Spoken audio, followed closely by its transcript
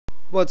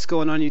What's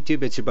going on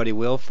YouTube? It's your buddy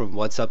Will from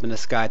What's Up in the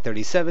Sky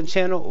 37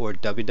 channel or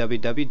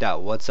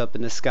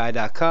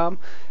www.whatsupinthesky.com,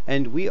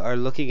 and we are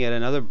looking at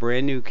another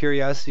brand new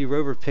Curiosity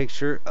rover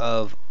picture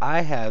of,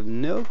 I have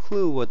no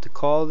clue what to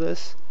call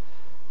this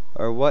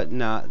or what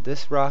not.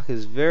 This rock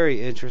is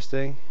very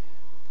interesting.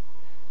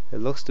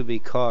 It looks to be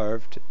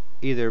carved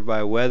either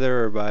by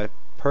weather or by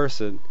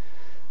person.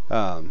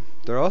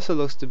 There also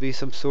looks to be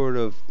some sort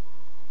of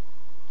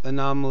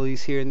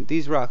anomalies here in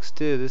these rocks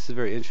too. This is a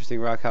very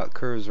interesting rock, how it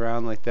curves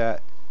around like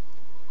that,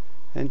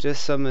 and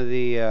just some of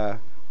the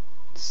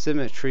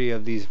symmetry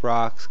of these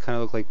rocks kind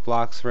of look like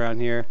blocks around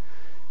here.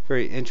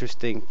 Very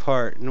interesting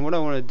part. And what I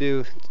want to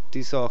do,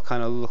 these all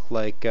kind of look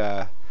like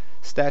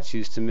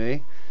statues to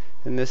me,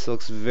 and this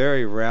looks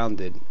very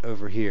rounded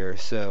over here.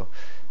 So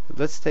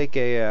let's take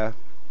a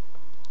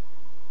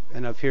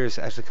and up here is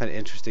actually kind of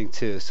interesting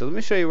too. So let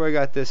me show you where I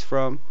got this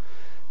from.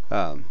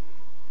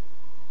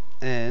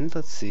 And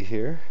let's see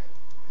here.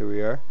 Here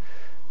we are.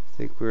 I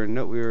think we were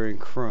in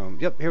Chrome.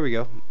 Yep, here we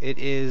go. It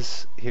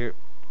is here,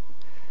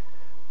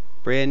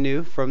 brand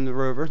new from the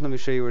rover. Let me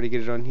show you where to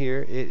get it on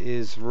here. It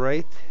is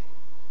right.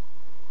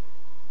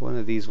 One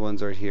of these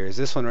ones right here is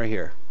this one right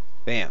here.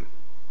 Bam.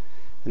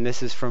 And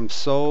this is from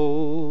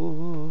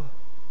Soul.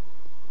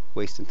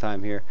 Wasting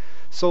time here.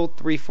 Soul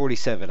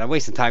 347. I'm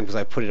wasting time because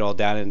I put it all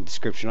down in the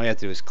description. All you have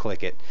to do is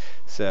click it.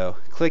 So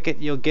click it,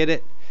 you'll get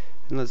it.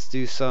 And let's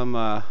do some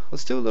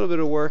let's do a little bit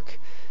of work.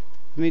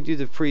 Let me do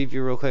the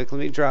preview real quick. Let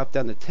me drop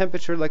down the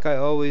temperature like I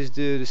always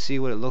do to see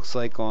what it looks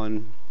like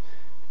on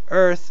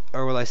Earth,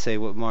 or will I say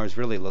what Mars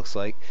really looks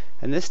like.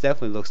 And this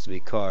definitely looks to be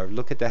carved.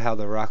 Look at how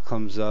the rock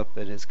comes up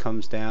and it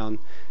comes down.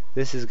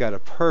 This has got a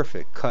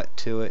perfect cut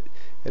to it.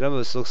 It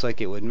almost looks like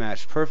it would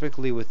match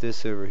perfectly with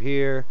this over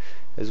here,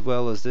 as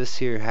well as this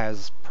here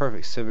has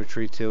perfect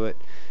symmetry to it.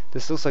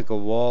 This looks like a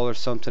wall or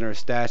something, or a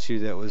statue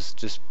that was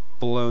just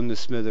blown to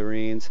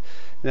smithereens.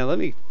 Now let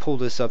me pull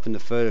this up into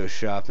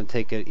Photoshop and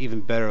take an even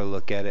better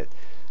look at it.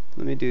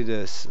 Let me do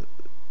this.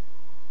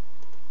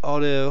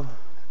 Auto.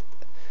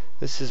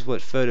 This is what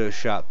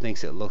Photoshop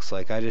thinks it looks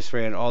like. I just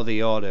ran all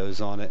the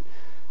autos on it.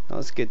 Now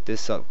let's get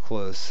this up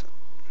close.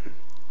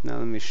 Now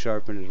let me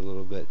sharpen it a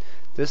little bit.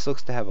 This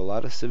looks to have a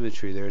lot of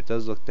symmetry there. It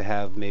does look to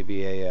have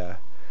maybe a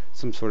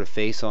some sort of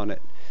face on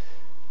it.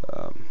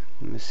 Let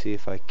me see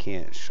if I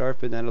can't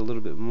sharpen that a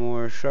little bit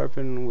more.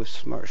 Sharpen with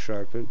Smart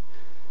Sharpen.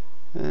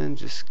 And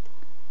just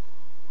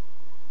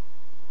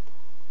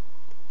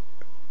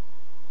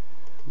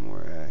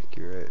more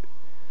accurate.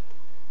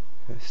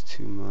 That's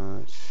too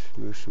much.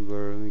 Motion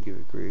blur. Let me give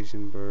it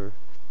Gaussian blur.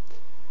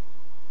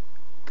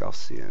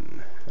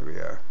 Gaussian. There we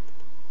are.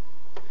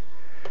 I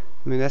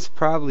mean, that's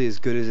probably as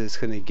good as it's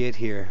going to get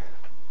here.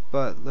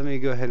 But let me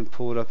go ahead and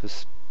pull it up.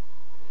 It's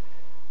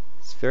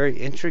very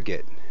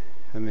intricate.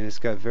 I mean, it's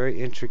got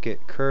very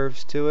intricate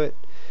curves to it.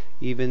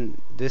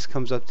 Even this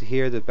comes up to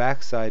here. The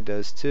back side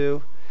does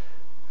too.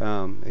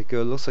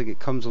 Looks like it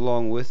comes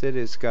along with it.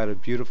 It's got a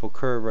beautiful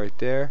curve right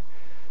there.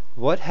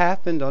 What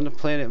happened on the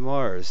planet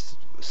Mars?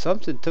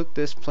 Something took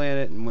this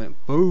planet and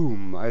went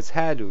boom. It's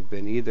had to have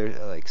been either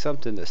like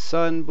something, the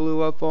sun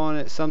blew up on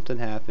it. Something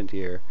happened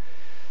here.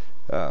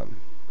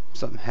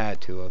 Something had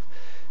to have.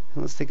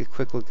 And let's take a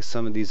quick look at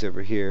some of these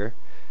over here.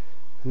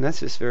 And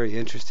that's just very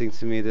interesting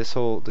to me.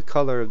 The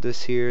color of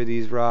this here,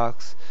 these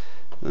rocks.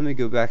 Let me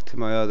go back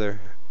to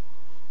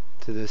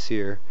this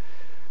here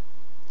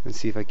and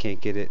see if I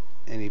can't get it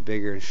any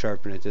bigger and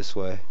sharpen it this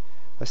way.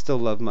 I still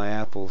love my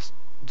apples,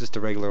 just a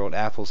regular old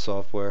Apple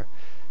software.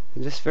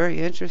 And just very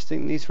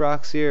interesting, these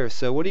rocks here.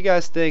 So what do you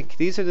guys think?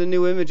 These are the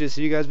new images.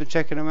 So you guys been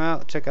checking them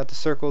out? Check out the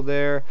circle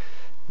there.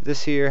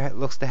 This here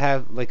looks to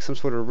have like some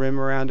sort of rim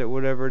around it,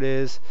 whatever it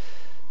is.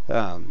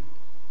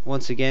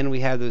 Once again, we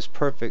have those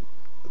perfect,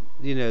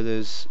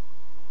 those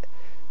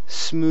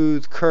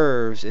smooth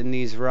curves in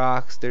these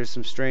rocks. There's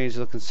some strange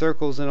looking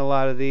circles in a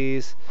lot of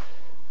these.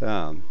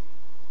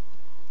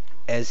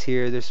 As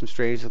here, there's some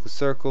strange looking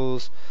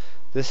circles.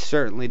 This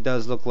certainly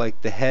does look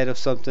like the head of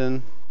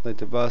something, like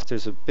the bust.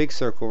 There's a big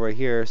circle right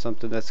here,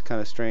 something that's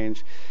kind of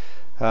strange.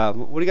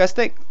 What do you guys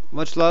think?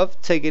 Much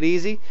love. Take it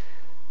easy.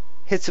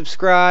 Hit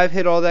subscribe.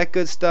 Hit all that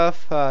good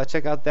stuff.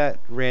 Check out that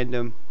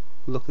random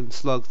looking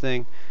slug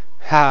thing.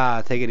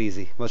 Take it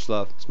easy. Much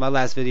love. It's my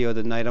last video of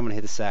the night. I'm gonna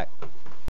hit the sack.